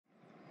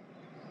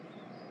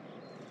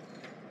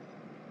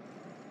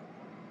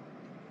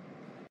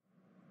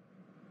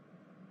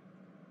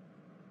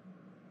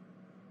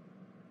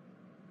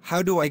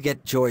How do I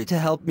get Joy to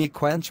help me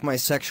quench my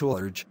sexual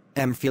urge?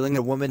 I'm feeling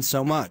a woman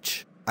so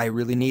much. I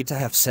really need to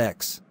have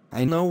sex.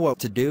 I know what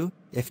to do.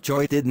 If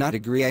Joy did not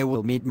agree, I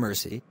will meet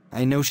Mercy.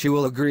 I know she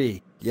will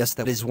agree. Yes,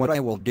 that is what I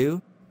will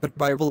do. But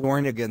Bible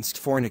warn against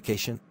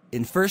fornication.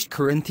 In 1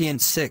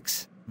 Corinthians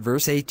 6,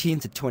 verse 18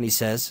 to 20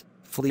 says,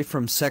 "Flee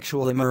from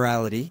sexual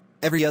immorality.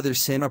 Every other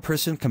sin a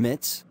person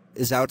commits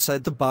is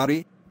outside the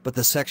body, but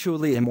the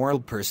sexually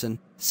immoral person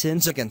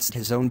sins against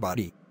his own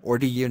body. Or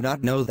do you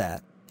not know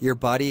that your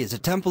body is a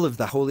temple of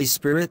the Holy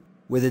Spirit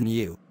within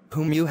you,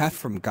 whom you have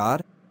from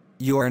God?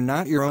 You are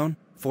not your own,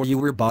 for you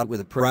were bought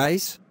with a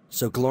price,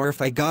 so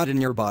glorify God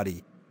in your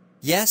body."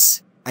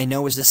 Yes, I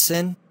know it's a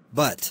sin,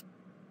 but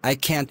I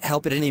can't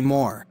help it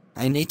anymore.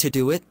 I need to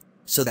do it,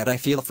 so that I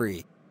feel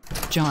free.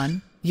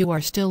 John, you are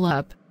still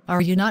up.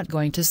 Are you not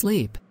going to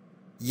sleep?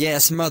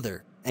 Yes,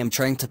 Mother. I'm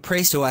trying to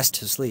pray so as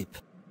to sleep.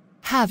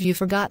 Have you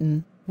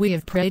forgotten? We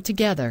have prayed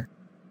together.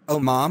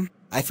 Oh, Mom,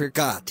 I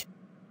forgot.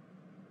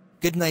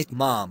 Good night,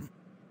 Mom.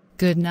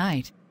 Good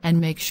night, and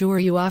make sure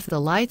you off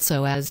the light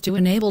so as to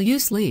enable you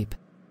sleep.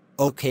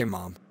 Okay,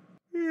 Mom.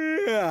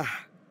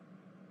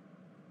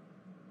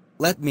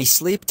 Let me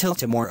sleep till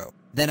tomorrow.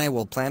 Then I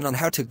will plan on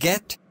how to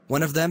get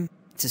one of them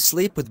to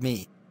sleep with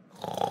me.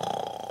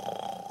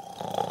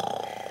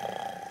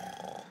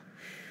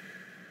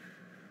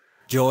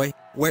 Joy,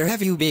 where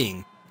have you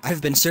been? I've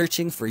been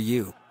searching for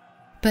you.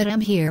 But I'm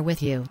here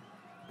with you.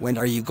 When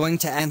are you going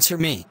to answer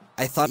me?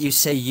 I thought you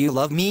say you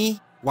love me.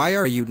 Why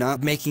are you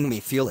not making me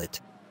feel it?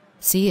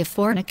 See, if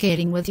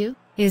fornicating with you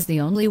is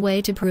the only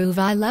way to prove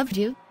I loved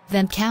you,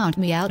 then count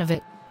me out of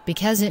it,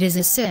 because it is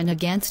a sin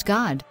against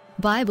God.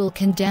 Bible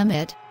condemn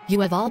it.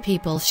 You of all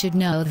people should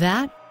know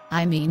that.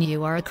 I mean,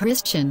 you are a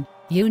Christian.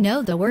 You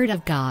know the word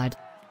of God.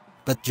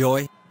 But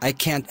Joy, I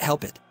can't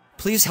help it.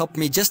 Please help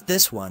me just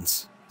this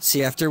once.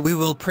 See, after we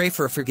will pray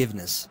for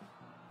forgiveness.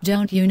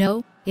 Don't you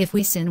know, if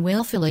we sin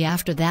willfully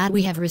after that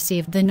we have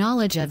received the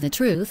knowledge of the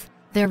truth,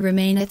 there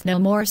remaineth no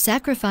more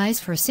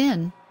sacrifice for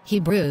sin.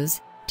 Hebrews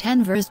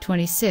 10 verse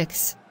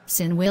 26.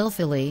 Sin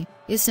willfully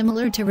is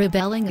similar to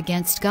rebelling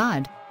against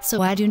God,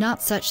 so I do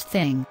not such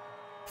thing.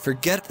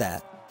 Forget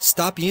that.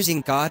 Stop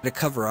using God to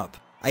cover up.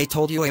 I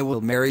told you I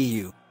will marry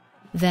you.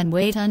 Then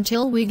wait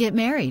until we get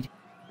married.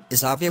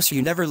 It's obvious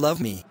you never love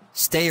me.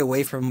 Stay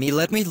away from me.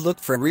 Let me look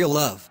for real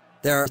love.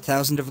 There are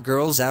thousands of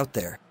girls out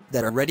there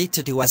that are ready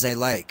to do as I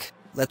like.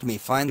 Let me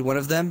find one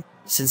of them,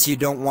 since you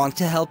don't want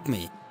to help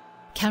me.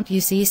 Can't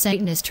you see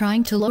Satan is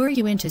trying to lure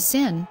you into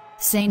sin?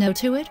 Say no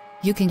to it.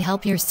 You can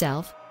help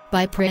yourself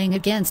by praying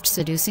against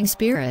seducing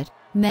spirit,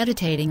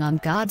 meditating on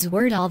God's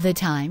word all the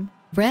time,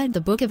 read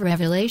the book of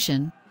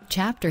Revelation,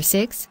 chapter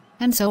 6,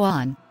 and so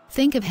on.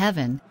 Think of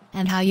heaven,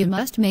 and how you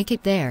must make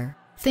it there.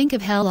 Think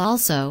of hell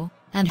also,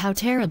 and how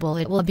terrible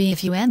it will be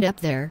if you end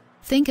up there.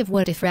 Think of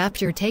what if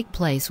rapture take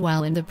place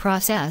while in the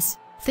process.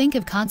 Think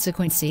of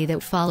consequency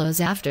that follows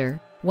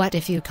after. What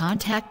if you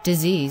contact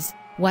disease?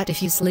 What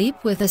if you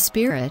sleep with a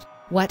spirit?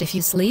 What if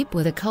you sleep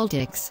with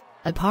occultics?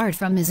 Apart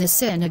from is a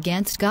sin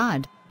against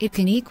God, it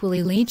can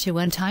equally lead to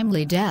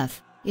untimely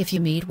death. If you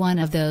meet one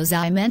of those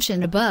I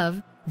mentioned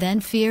above,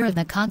 then fear of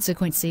the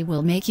consequency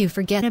will make you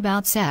forget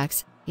about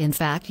sex. In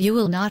fact, you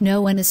will not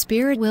know when a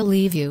spirit will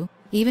leave you.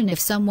 Even if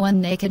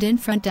someone naked in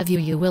front of you,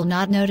 you will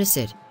not notice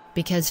it,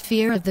 because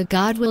fear of the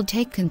God will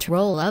take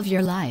control of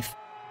your life.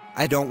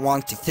 I don't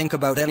want to think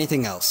about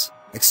anything else,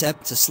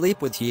 except to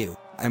sleep with you.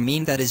 I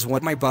mean, that is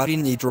what my body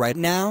needs right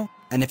now,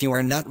 and if you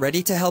are not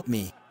ready to help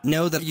me,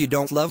 know that you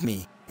don't love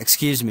me.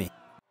 Excuse me.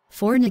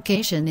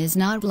 Fornication is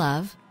not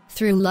love.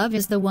 True love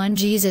is the one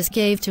Jesus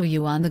gave to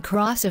you on the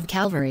cross of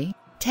Calvary.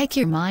 Take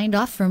your mind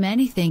off from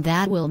anything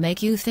that will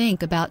make you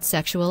think about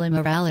sexual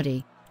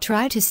immorality.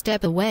 Try to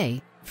step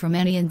away from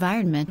any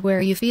environment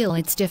where you feel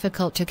it's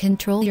difficult to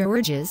control your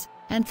urges,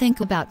 and think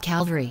about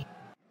Calvary.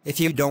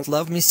 If you don't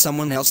love me,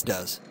 someone else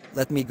does.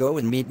 Let me go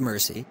and meet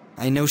Mercy.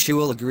 I know she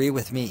will agree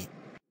with me.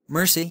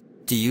 Mercy,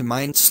 do you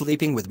mind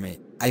sleeping with me?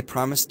 I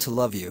promise to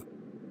love you.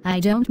 I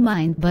don't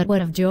mind, but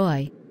what of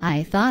Joy?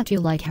 I thought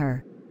you liked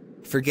her.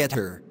 Forget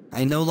her.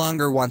 I no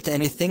longer want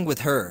anything with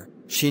her.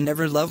 She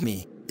never loved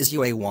me. Is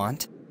you a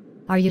want?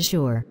 Are you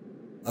sure?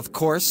 Of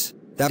course.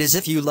 That is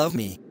if you love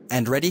me,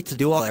 and ready to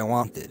do all I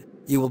wanted.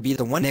 You will be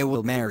the one I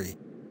will marry.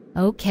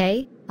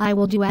 Okay, I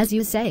will do as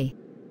you say.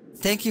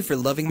 Thank you for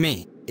loving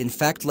me. In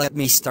fact, let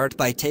me start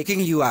by taking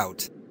you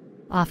out.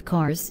 Of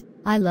course,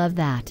 I love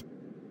that.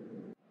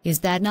 Is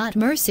that not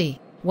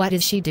Mercy? What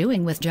is she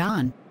doing with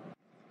John?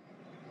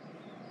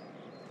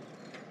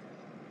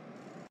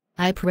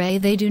 I pray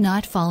they do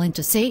not fall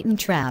into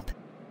Satan's trap.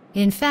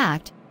 In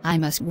fact, I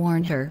must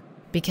warn her,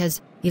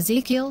 because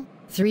Ezekiel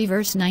 3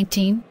 verse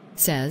 19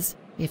 says,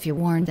 if you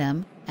warn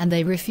them, and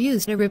they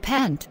refuse to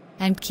repent,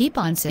 and keep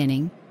on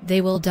sinning, they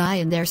will die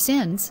in their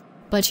sins,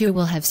 but you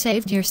will have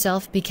saved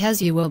yourself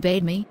because you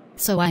obeyed me,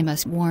 so I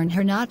must warn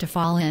her not to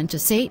fall into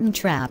Satan's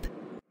trap.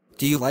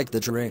 Do you like the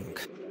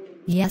drink?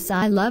 Yes,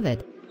 I love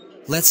it.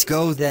 Let's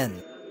go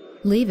then.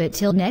 Leave it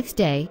till next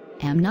day,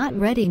 I'm not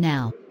ready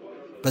now.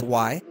 But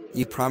why?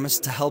 You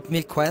promised to help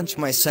me quench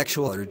my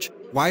sexual urge.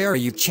 Why are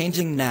you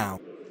changing now?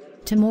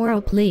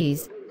 Tomorrow,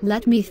 please.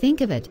 Let me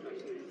think of it.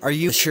 Are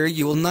you sure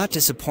you will not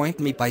disappoint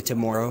me by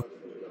tomorrow?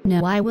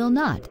 No, I will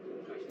not.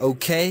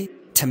 Okay,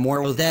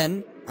 tomorrow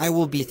then. I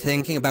will be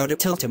thinking about it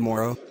till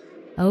tomorrow.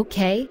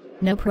 Okay,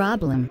 no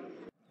problem.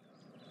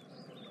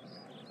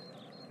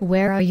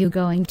 Where are you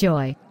going,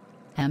 Joy?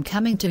 I'm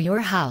coming to your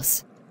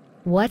house.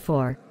 What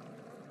for?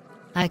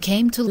 I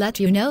came to let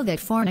you know that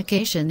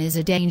fornication is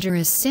a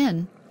dangerous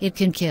sin. It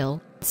can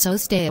kill, so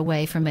stay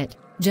away from it.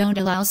 Don't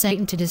allow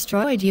Satan to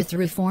destroy you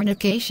through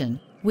fornication.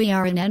 We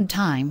are in end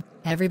time.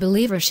 Every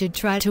believer should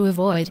try to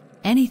avoid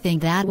anything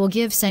that will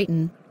give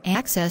Satan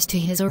access to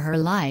his or her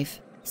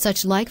life,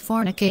 such like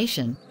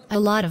fornication. A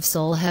lot of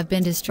souls have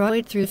been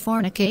destroyed through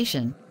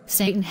fornication.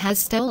 Satan has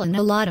stolen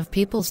a lot of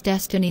people's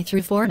destiny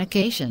through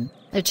fornication.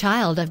 A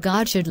child of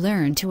God should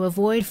learn to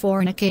avoid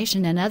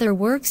fornication and other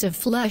works of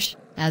flesh,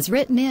 as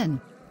written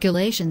in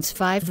Galatians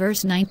 5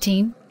 verse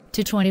 19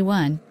 to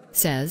 21,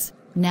 says,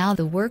 "Now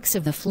the works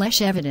of the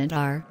flesh evident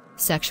are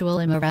sexual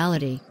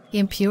immorality,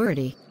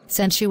 impurity,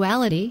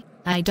 sensuality,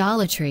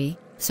 idolatry,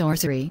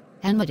 sorcery,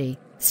 enmity,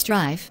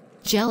 strife,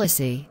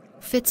 jealousy,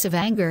 fits of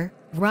anger,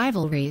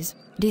 rivalries,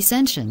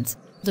 dissensions,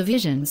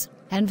 divisions,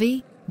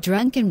 envy,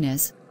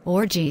 drunkenness,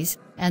 orgies,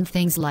 and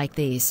things like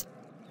these.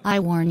 I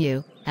warn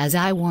you, as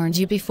I warned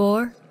you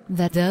before,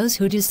 that those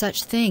who do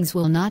such things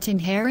will not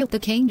inherit the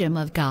kingdom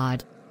of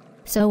God."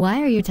 So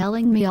why are you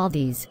telling me all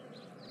these?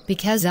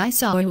 Because I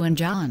saw you and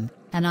John,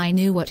 and I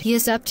knew what he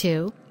is up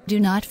to. Do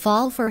not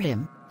fall for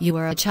him. You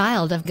are a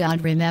child of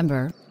God,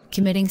 remember.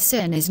 Committing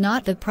sin is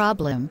not the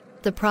problem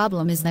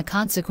is the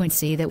consequence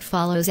that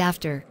follows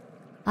after.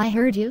 I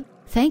heard you,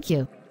 thank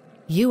you.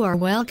 You are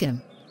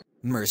welcome.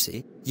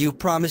 Mercy, you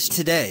promised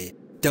today.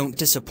 Don't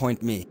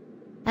disappoint me.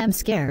 I'm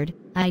scared.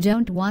 I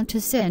don't want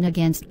to sin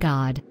against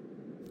God.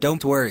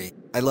 Don't worry,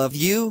 I love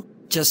you.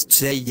 Just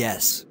say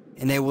yes,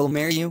 and I will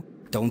marry you.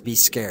 Don't be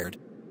scared.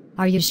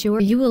 Are you sure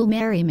you will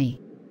marry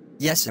me?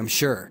 Yes, I'm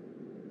sure.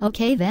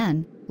 Okay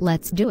then,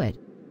 let's do it.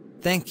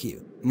 Thank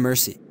you,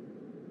 Mercy.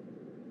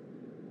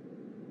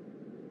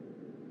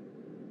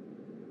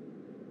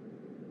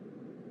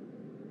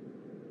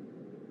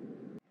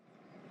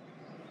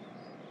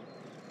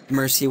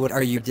 Mercy, what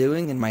are you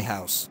doing in my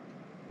house?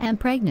 I'm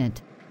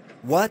pregnant.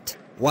 What?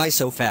 Why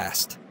so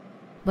fast?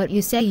 But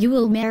you say you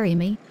will marry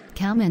me.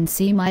 Come and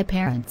see my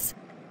parents.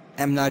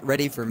 I'm not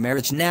ready for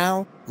marriage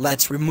now.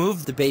 Let's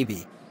remove the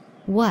baby.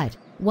 What?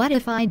 What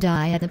if I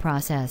die at the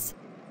process?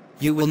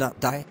 You will not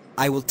die.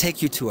 I will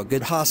take you to a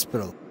good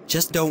hospital.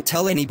 Just don't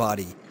tell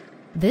anybody.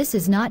 This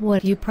is not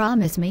what you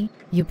promised me.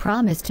 You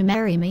promised to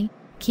marry me.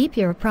 Keep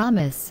your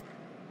promise.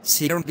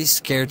 See, don't be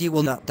scared, you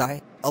will not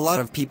die. A lot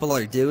of people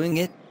are doing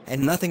it,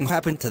 and nothing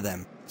happened to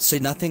them. So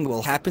nothing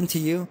will happen to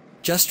you.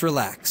 Just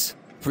relax.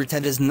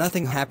 Pretend as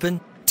nothing happened.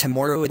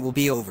 Tomorrow it will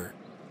be over.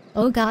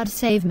 Oh God,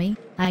 save me.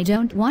 I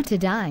don't want to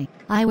die.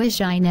 I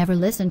wish I never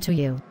listened to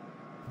you.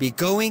 Be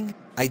going.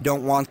 I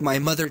don't want my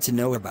mother to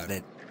know about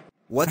it.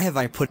 What have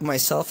I put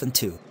myself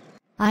into?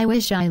 I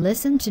wish I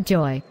listened to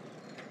Joy.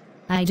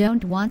 I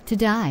don't want to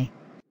die.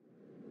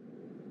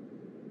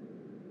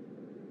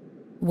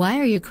 Why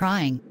are you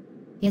crying?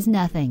 Is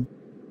nothing.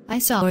 I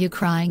saw you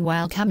crying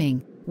while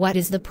coming. What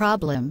is the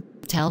problem?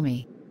 Tell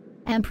me.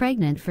 I'm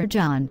pregnant for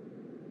John.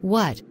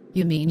 What?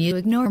 You mean you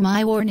ignore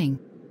my warning?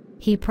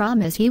 He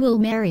promised he will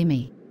marry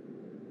me.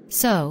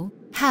 So,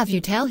 have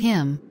you tell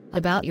him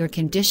about your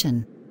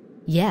condition?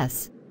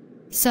 Yes.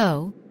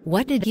 So,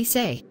 what did he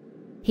say?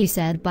 He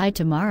said by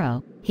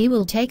tomorrow, he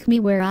will take me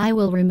where I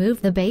will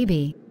remove the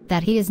baby,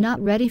 that he is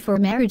not ready for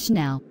marriage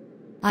now.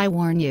 I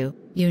warn you,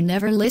 you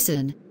never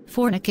listen.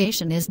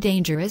 Fornication is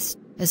dangerous,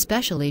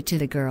 especially to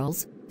the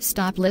girls.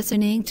 Stop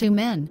listening to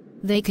men.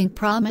 They can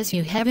promise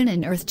you heaven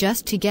and earth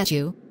just to get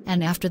you,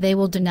 and after they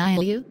will deny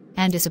you,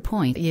 and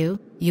disappoint you.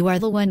 You are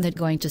the one that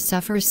going to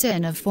suffer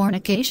sin of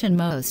fornication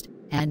most,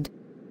 and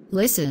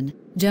listen,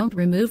 don't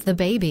remove the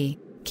baby,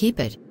 keep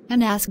it,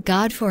 and ask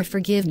God for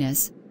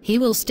forgiveness. He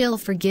will still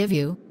forgive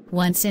you.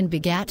 One sin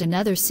begat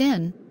another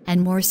sin,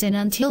 and more sin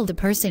until the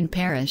person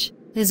perish,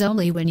 is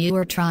only when you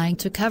are trying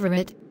to cover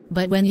it,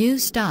 but when you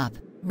stop,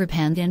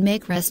 repent and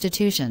make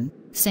restitution,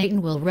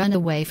 Satan will run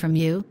away from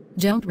you.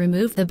 Don't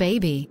remove the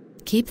baby,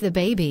 keep the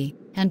baby,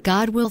 and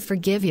God will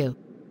forgive you.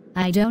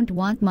 I don't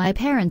want my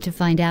parent to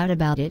find out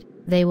about it.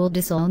 They will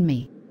disown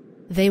me.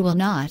 They will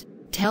not.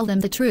 Tell them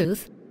the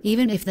truth.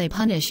 Even if they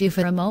punish you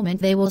for a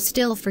moment, they will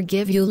still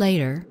forgive you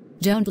later.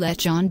 Don't let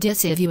John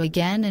deceive you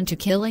again into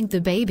killing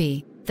the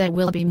baby. That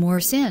will be more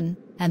sin,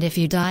 and if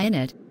you die in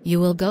it, you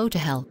will go to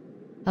hell.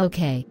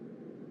 Okay.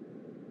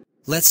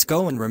 Let's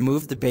go and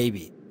remove the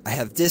baby. I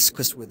have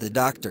discussed with the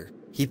doctor.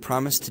 He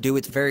promised to do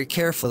it very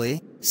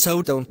carefully,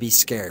 so don't be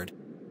scared.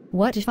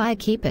 What if I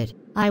keep it?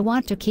 I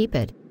want to keep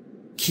it.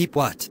 Keep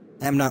what?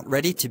 I'm not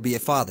ready to be a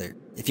father.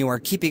 If you are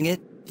keeping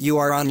it, you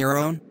are on your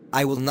own.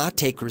 I will not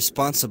take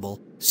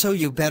responsible, so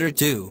you better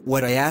do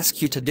what I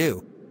ask you to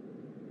do.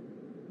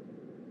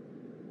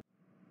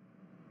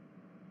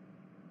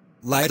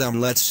 Lie down,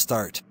 let's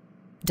start.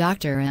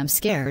 Doctor, I'm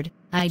scared.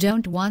 I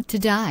don't want to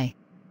die.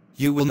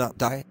 You will not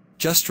die.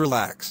 Just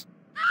relax.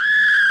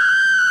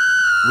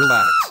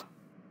 Relax.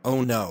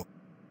 Oh no.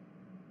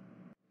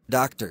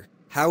 Doctor,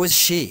 how is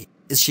she?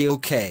 Is she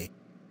okay?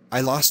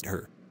 I lost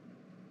her.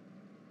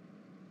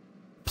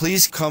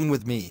 Please come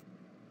with me.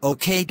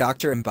 Okay,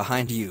 doctor, I'm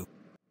behind you.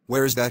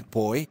 Where's that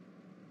boy?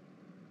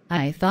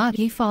 I thought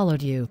he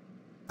followed you.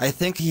 I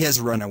think he has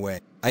run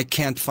away. I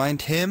can't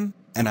find him,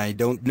 and I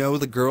don't know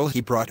the girl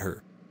he brought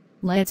her.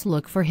 Let's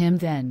look for him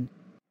then.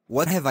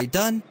 What have I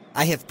done?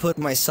 I have put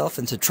myself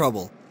into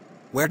trouble.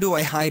 Where do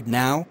I hide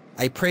now?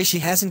 I pray she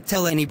hasn't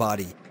tell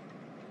anybody.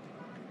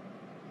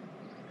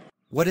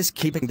 What is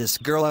keeping this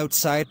girl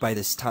outside by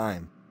this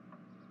time?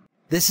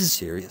 This is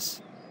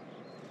serious.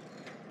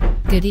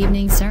 Good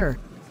evening, sir.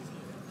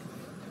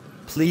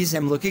 Please,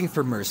 I'm looking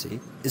for Mercy.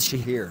 Is she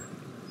here?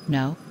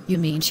 No, you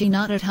mean she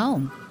not at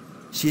home?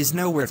 She is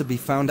nowhere to be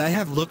found. I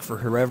have looked for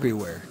her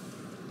everywhere.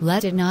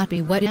 Let it not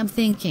be what I'm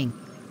thinking.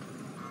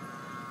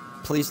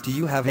 Please, do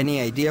you have any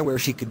idea where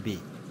she could be?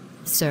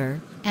 Sir,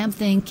 I'm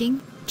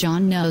thinking,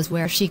 John knows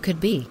where she could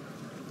be.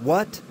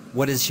 What?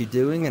 What is she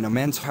doing in a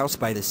man's house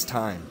by this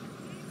time?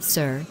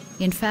 Sir,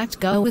 in fact,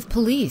 go with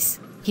police.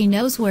 He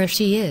knows where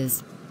she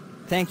is.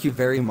 Thank you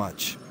very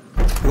much.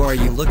 Who are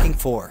you looking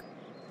for?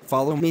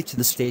 Follow me to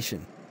the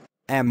station.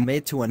 I am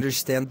made to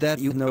understand that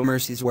you know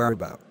Mercy's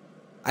whereabouts.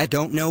 I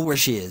don't know where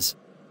she is.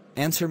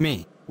 Answer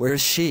me, where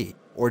is she,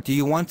 or do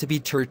you want to be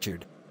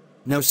tortured?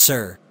 No,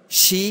 sir.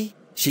 She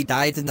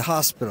died in the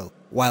hospital,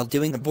 while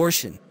doing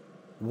abortion.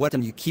 What,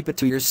 and you keep it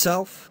to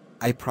yourself?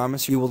 I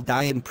promise you will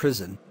die in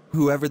prison.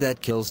 Whoever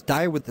that kills,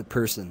 die with the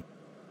person.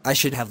 I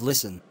should have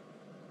listened.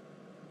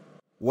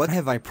 What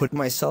have I put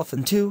myself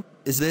into?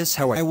 Is this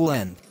how I will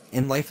end?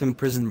 In life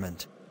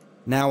imprisonment.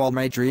 Now all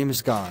my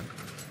dreams gone.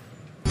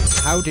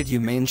 How did you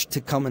manage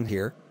to come in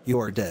here? You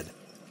are dead.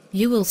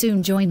 You will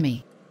soon join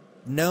me.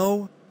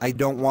 No, I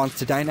don't want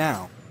to die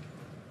now.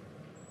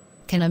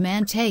 Can a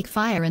man take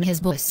fire in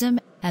his bosom,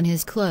 and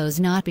his clothes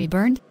not be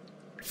burned?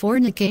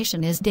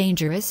 Fornication is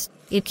dangerous,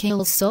 it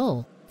kills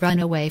soul. Run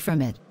away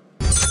from it.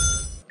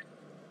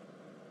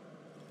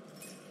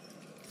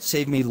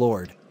 Save me,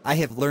 Lord. I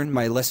have learned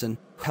my lesson.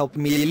 Help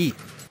me eat.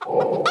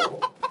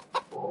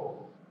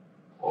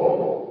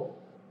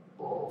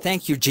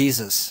 Thank you,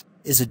 Jesus.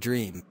 Is a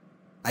dream.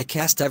 I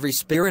cast every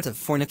spirit of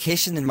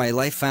fornication in my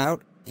life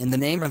out, in the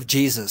name of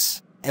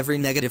Jesus. Every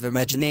negative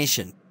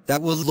imagination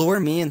that will lure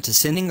me into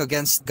sinning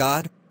against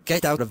God,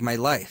 get out of my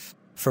life.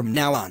 From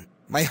now on,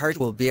 my heart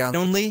will be on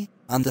only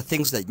on the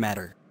things that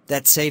matter,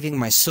 that saving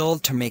my soul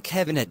to make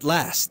heaven at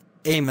last.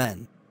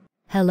 Amen.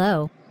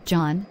 Hello,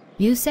 John.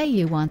 You say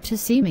you want to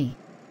see me.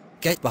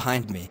 Get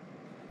behind me.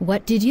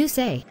 What did you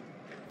say?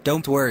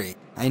 Don't worry,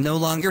 I no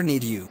longer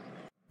need you.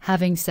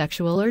 Having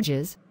sexual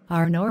urges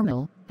are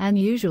normal, and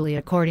usually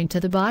according to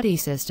the body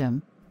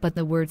system, but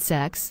the word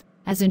sex,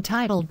 as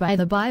entitled by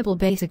the Bible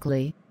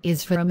basically,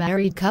 is for a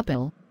married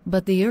couple,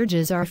 but the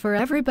urges are for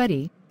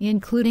everybody,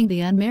 including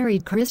the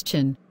unmarried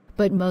Christian.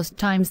 But most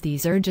times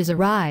these urges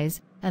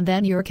arise, and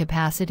then your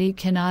capacity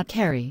cannot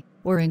carry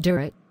or endure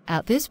it.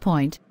 At this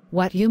point,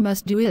 what you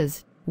must do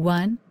is,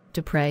 1.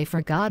 To pray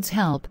for God's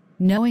help,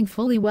 knowing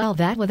fully well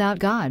that without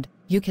God,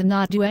 you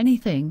cannot do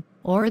anything,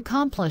 or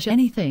accomplish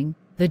anything.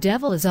 The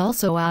devil is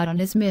also out on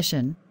his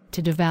mission,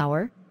 to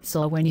devour,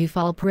 so when you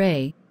fall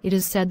prey, it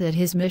is said that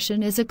his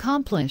mission is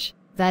accomplished.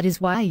 That is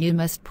why you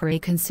must pray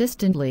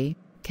consistently.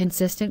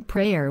 Consistent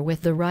prayer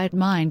with the right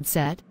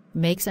mindset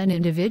makes an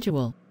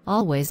individual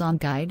always on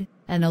guard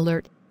and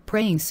alert.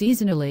 Praying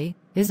seasonally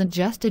isn't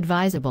just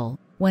advisable.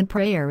 When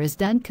prayer is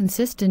done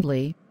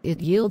consistently,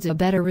 it yields a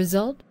better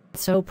result.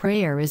 So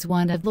prayer is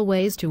one of the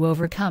ways to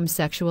overcome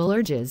sexual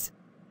urges.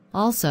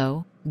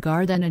 Also,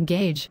 guard and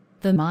engage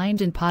the mind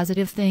in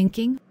positive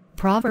thinking.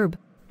 Proverb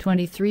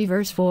 23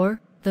 verse 4,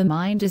 the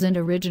mind is an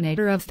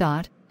originator of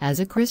thought. As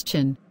a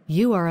Christian,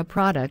 you are a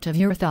product of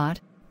your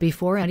thought.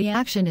 Before any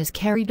action is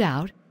carried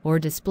out or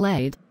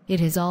displayed, it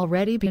has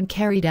already been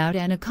carried out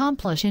and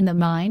accomplished in the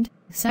mind,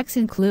 sex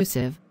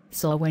inclusive.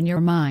 So when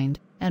your mind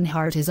and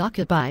heart is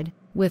occupied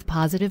with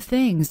positive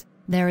things,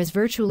 there is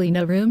virtually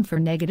no room for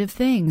negative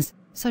things,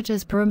 such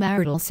as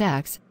premarital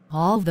sex.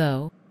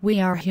 Although we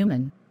are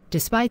human,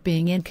 despite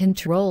being in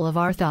control of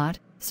our thought,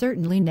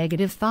 certainly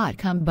negative thought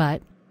come,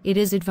 but it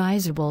is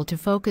advisable to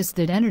focus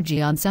that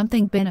energy on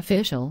something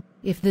beneficial.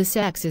 If the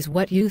sex is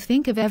what you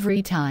think of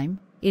every time,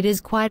 it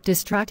is quite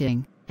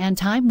distracting and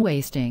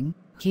time-wasting.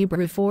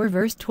 Hebrew 4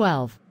 verse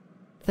 12.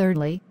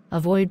 Thirdly,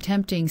 avoid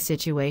tempting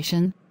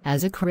situation.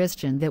 As a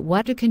Christian that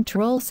want to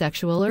control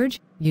sexual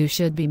urge, you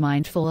should be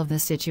mindful of the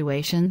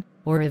situation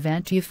or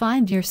event you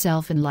find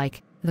yourself in,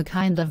 like the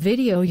kind of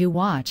video you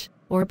watch,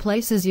 or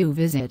places you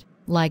visit,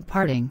 like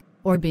partying,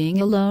 or being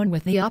alone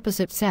with the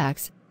opposite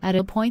sex. At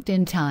a point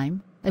in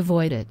time,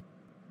 avoid it.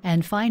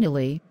 And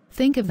finally,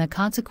 think of the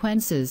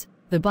consequences.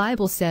 The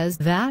Bible says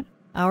that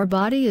our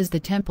body is the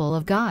temple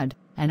of God,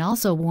 and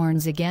also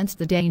warns against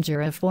the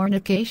danger of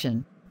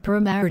fornication,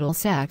 premarital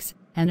sex,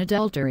 and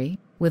adultery,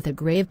 with the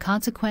grave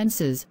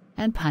consequences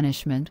and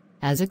punishment.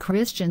 As a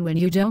Christian, when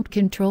you don't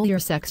control your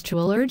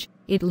sexual urge,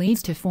 it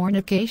leads to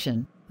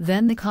fornication.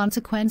 Then the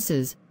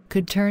consequences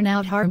could turn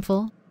out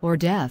harmful, or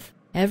death.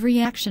 Every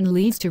action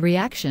leads to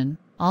reaction.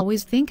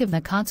 Always think of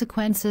the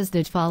consequences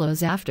that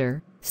follows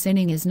after.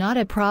 Sinning is not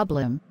a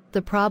problem.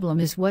 The problem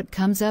is what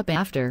comes up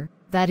after.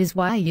 That is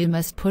why you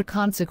must put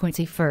consequence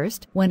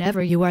first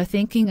whenever you are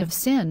thinking of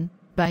sin.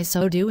 By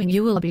so doing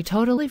you will be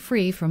totally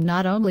free from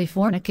not only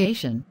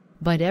fornication,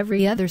 but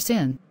every other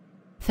sin.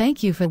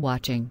 Thank you for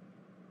watching.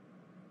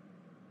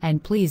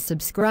 And please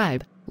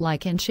subscribe,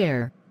 like and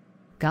share.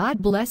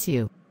 God bless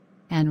you.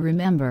 And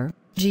remember,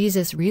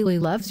 Jesus really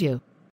loves you.